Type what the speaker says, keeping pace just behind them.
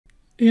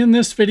In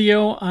this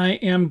video, I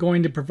am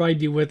going to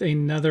provide you with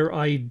another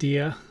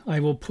idea.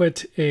 I will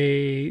put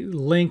a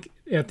link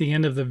at the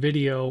end of the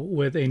video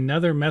with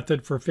another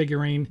method for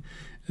figuring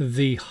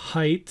the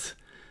height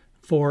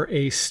for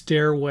a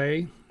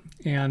stairway.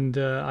 And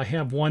I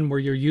have one where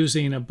you're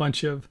using a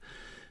bunch of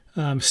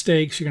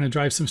stakes. You're going to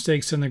drive some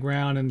stakes in the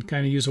ground and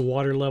kind of use a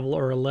water level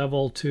or a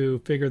level to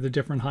figure the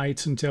different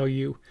heights until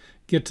you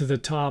get to the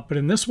top. But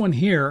in this one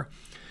here,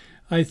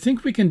 I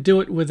think we can do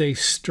it with a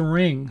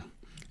string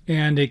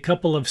and a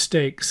couple of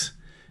stakes,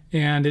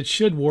 and it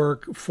should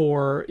work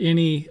for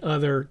any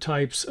other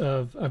types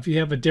of, if you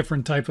have a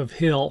different type of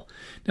hill.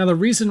 Now the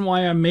reason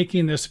why I'm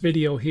making this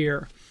video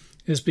here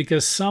is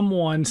because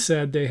someone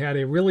said they had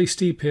a really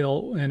steep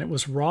hill and it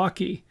was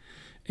rocky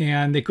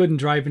and they couldn't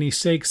drive any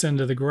stakes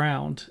into the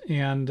ground,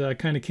 and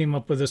kind of came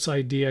up with this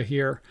idea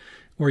here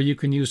where you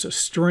can use a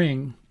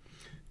string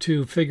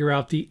to figure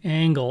out the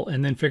angle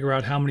and then figure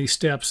out how many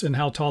steps and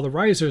how tall the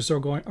risers are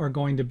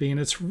going to be. And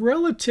it's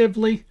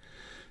relatively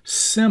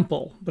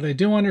simple, but I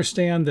do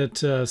understand that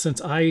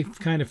since I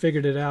kind of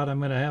figured it out, I'm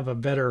going to have a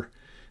better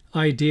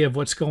idea of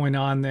what's going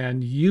on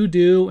than you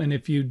do. And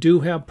if you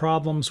do have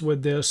problems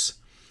with this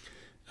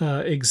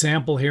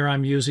example here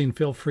I'm using,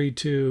 feel free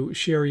to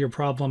share your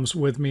problems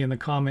with me in the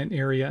comment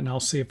area and I'll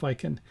see if I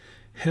can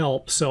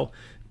help. So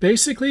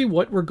basically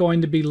what we're going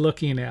to be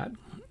looking at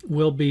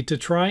will be to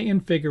try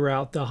and figure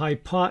out the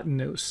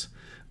hypotenuse,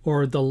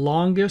 or the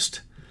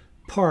longest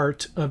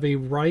part of a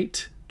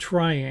right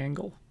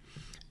triangle.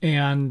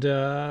 And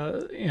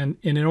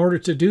in order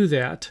to do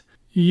that,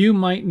 you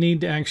might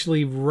need to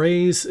actually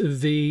raise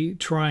the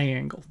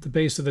triangle, the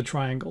base of the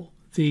triangle,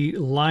 the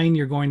line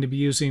you're going to be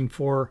using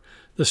for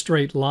the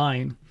straight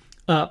line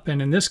up.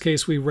 And in this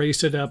case, we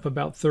raised it up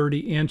about 30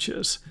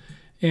 inches.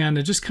 And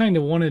I just kind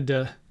of wanted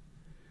to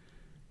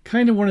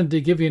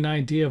give you an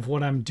idea of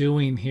what I'm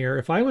doing here.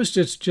 If I was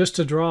just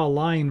to draw a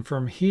line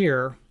from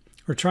here,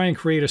 or try and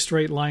create a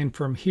straight line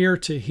from here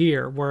to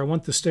here, where I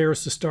want the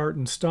stairs to start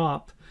and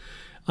stop,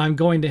 I'm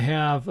going to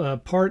have a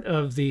part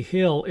of the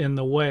hill in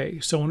the way.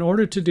 So in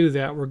order to do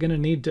that, we're going to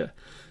need to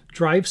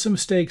drive some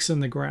stakes in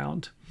the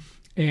ground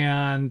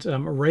and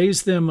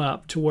raise them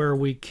up to where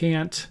we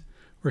can't,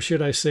 or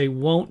should I say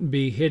won't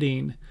be,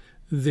 hitting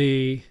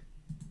the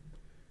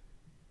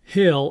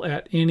hill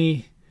at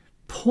any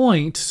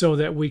point, so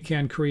that we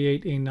can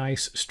create a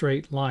nice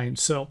straight line.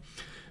 So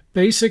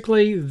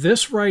basically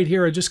this right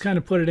here, I just kind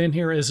of put it in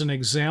here as an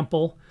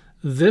example.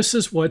 This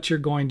is what you're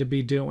going to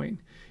be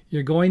doing.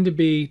 You're going to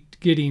be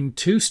getting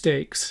two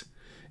stakes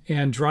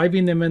and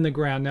driving them in the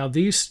ground. Now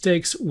these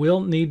stakes will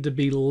need to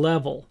be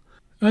level.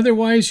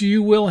 Otherwise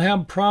you will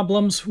have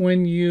problems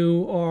when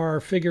you are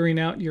figuring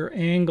out your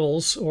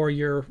angles or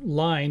your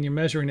line you're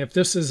measuring. If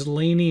this is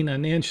leaning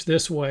an inch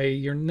this way,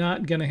 you're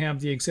not going to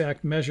have the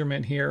exact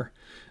measurement here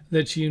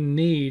that you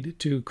need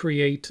to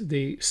create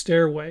the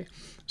stairway.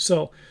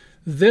 So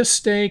this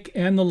stake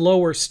and the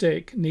lower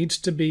stake needs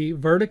to be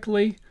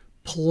vertically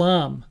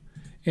plumb.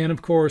 And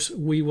of course,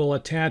 we will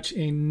attach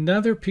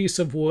another piece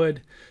of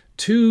wood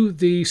to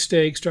the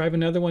stakes, drive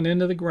another one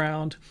into the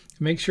ground,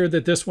 make sure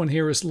that this one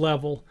here is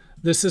level.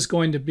 This is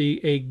going to be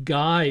a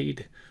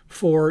guide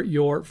for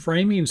your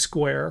framing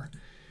square.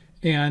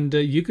 And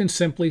you can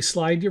simply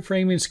slide your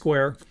framing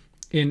square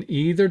in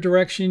either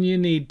direction you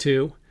need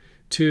to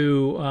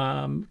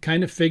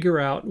kind of figure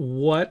out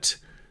what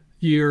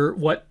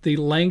the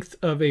length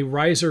of a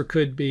riser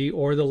could be,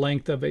 or the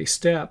length of a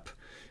step.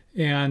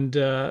 And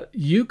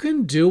you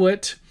can do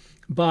it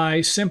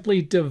by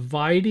simply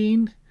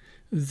dividing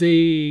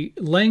the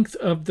length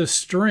of the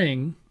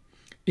string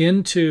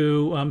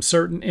into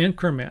certain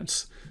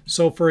increments.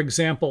 So for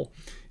example,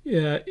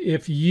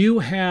 if you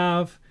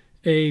have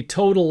a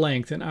total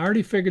length, and I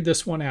already figured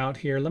this one out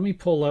here. Let me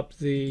pull up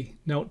the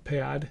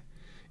notepad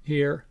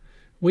here.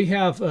 We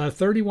have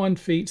 31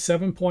 feet,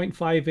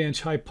 7.5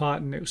 inch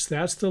hypotenuse.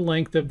 That's the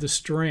length of the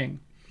string.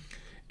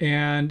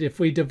 And if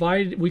we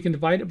divide it, we can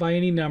divide it by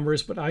any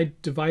numbers, but I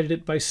divided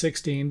it by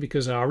 16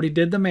 because I already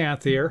did the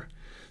math here.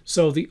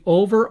 So the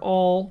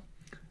overall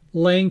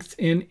length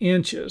in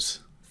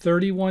inches,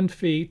 31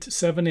 feet,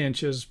 7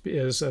 inches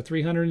is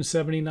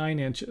 379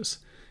 inches,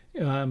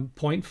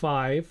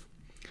 0.5.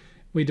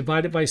 We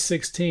divide it by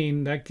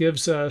 16, that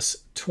gives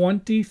us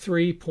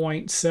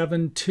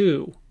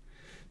 23.72.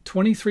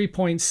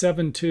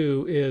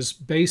 23.72 is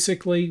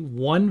basically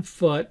 1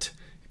 foot.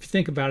 If you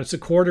think about it, it's a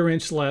quarter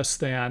inch less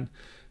than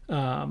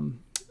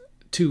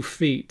 2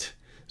 feet.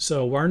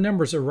 So our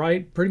numbers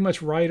are pretty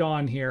much right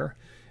on here.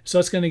 So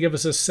it's going to give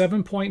us a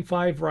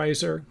 7.5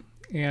 riser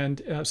and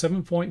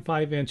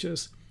 7.5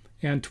 inches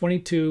and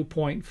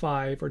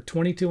 22.5 or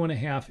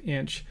 22.5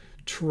 inch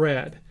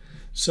tread.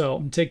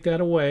 So take that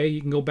away.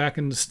 You can go back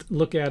and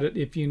look at it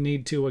if you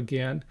need to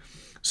again.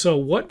 So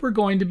what we're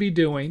going to be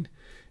doing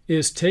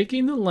is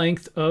taking the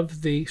length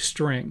of the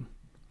string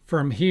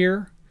from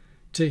here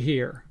to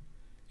here.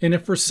 And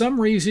if for some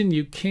reason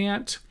you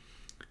can't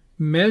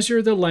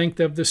measure the length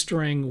of the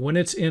string when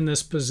it's in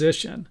this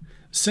position,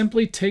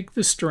 simply take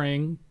the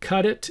string,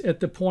 cut it at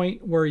the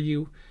point where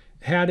you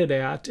had it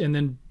at, and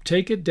then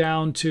take it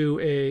down to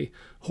a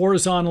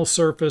horizontal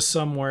surface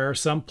somewhere,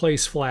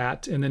 someplace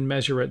flat, and then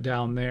measure it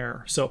down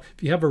there. So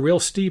if you have a real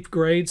steep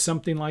grade,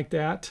 something like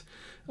that,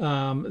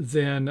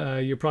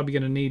 then you're probably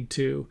going to need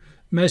to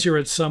measure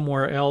it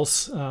somewhere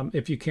else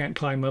if you can't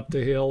climb up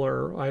the hill,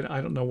 or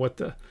I don't know what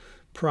the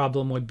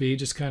problem would be.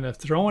 Just kind of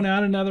throwing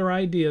out another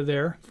idea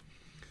there.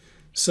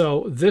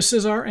 So this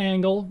is our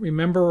angle.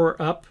 Remember, we're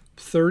up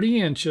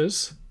 30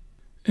 inches.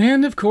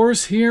 And of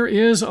course, here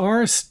is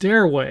our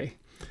stairway.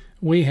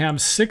 We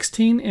have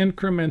 16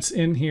 increments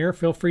in here.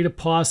 Feel free to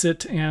pause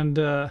it and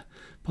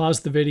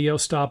pause the video,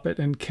 stop it,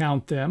 and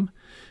count them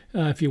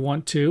if you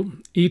want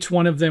to. Each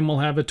one of them will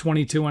have a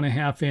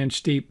 22.5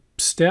 inch deep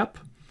step,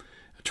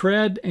 a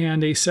tread,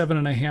 and a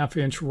 7.5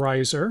 inch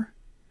riser.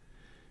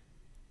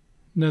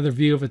 Another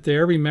view of it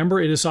there. Remember,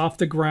 it is off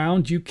the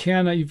ground. You've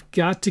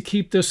got to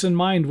keep this in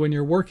mind when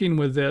you're working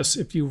with this.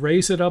 If you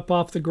raise it up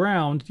off the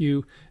ground,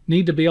 you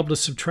need to be able to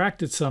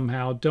subtract it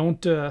somehow.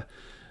 Don't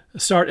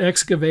start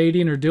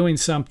excavating or doing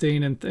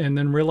something and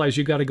then realize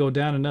you got to go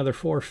down another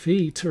 4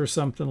 feet or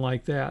something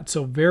like that.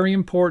 So very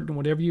important,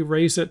 whenever you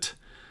raise it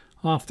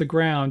off the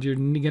ground, you're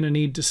going to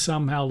need to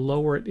somehow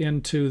lower it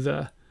into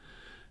the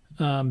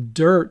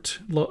dirt,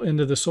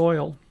 into the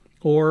soil,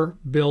 or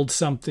build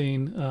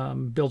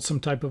something, build some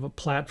type of a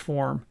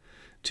platform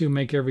to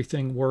make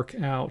everything work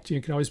out.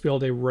 You can always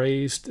build a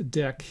raised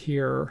deck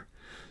here.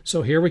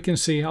 So here we can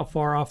see how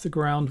far off the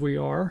ground we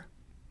are.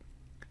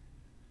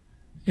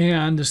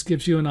 And this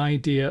gives you an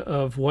idea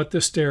of what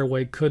the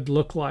stairway could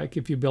look like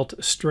if you built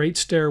a straight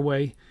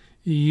stairway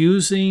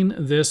using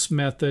this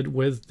method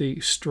with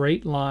the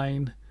straight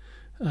line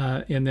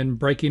and then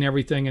breaking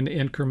everything into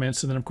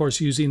increments. And then, of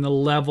course, using the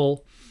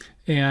level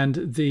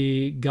and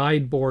the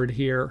guide board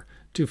here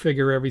to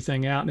figure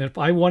everything out. And if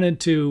I wanted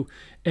to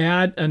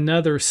add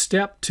another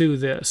step to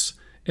this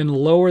and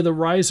lower the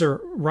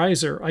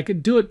riser, I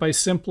could do it by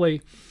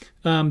simply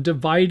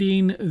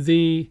dividing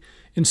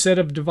instead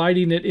of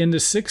dividing it into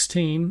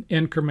 16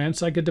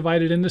 increments, I could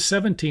divide it into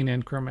 17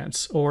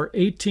 increments or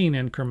 18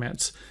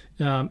 increments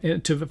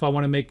if I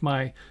want to make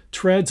my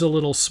treads a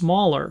little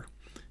smaller,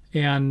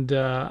 and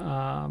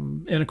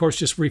of course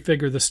just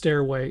refigure the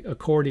stairway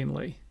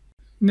accordingly.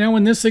 Now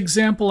in this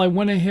example, I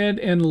went ahead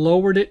and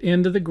lowered it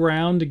into the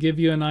ground to give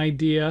you an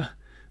idea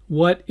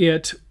what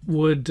it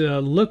would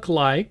look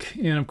like,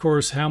 and of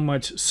course how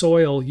much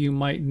soil you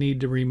might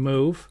need to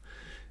remove.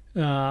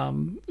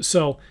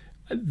 So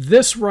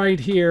this right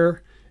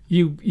here,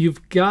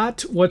 you've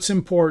got what's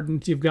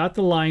important. You've got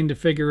the line to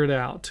figure it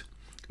out,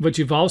 but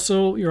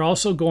you're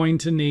also going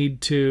to need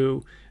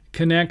to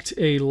connect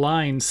a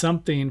line,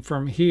 something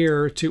from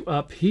here to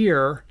up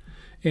here.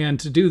 And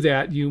to do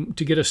that,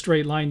 to get a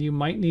straight line, you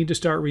might need to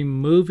start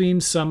removing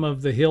some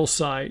of the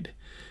hillside.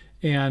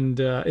 And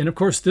of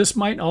course, this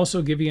might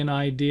also give you an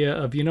idea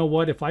of, you know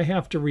what, if I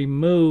have to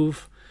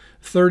remove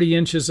 30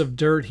 inches of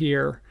dirt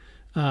here,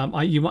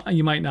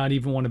 you might not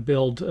even want to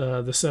build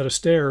the set of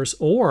stairs,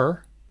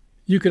 or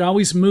you could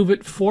always move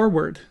it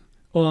forward,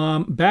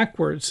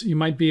 backwards. You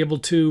might be able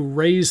to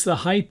raise the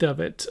height of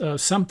it,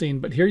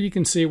 something. But here you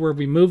can see where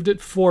we moved it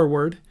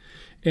forward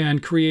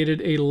and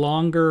created a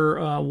longer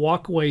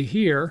walkway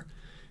here.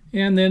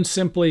 And then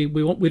simply,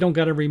 we don't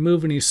got to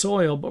remove any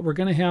soil, but we're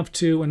going to have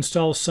to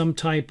install some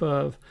type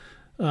of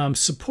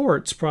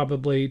supports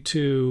probably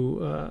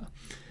to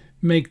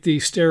make the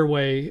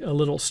stairway a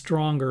little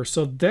stronger.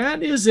 So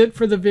that is it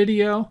for the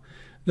video.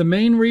 The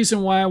main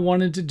reason why I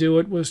wanted to do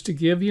it was to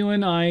give you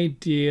an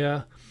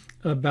idea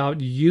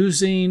about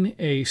using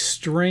a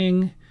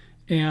string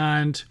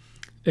and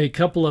a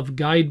couple of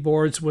guide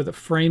boards with a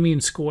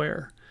framing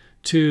square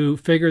to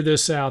figure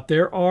this out.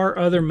 There are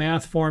other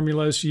math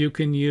formulas you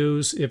can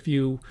use. If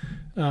you're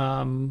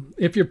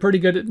pretty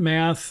good at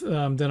math,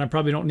 then I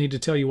probably don't need to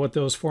tell you what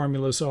those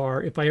formulas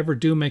are. If I ever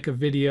do make a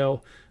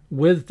video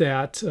with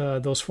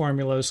those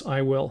formulas,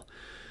 I will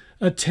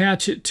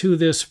attach it to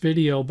this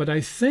video. But I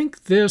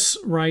think this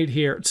right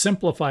here, it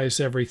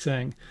simplifies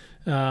everything.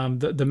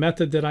 The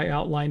method that I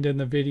outlined in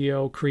the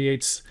video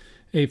creates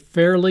a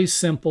fairly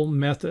simple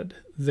method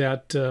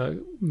that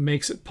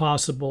makes it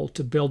possible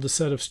to build a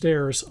set of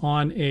stairs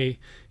on a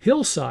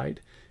hillside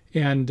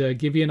and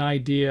give you an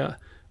idea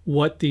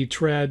what the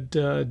tread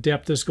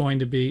depth is going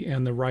to be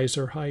and the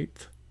riser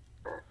height.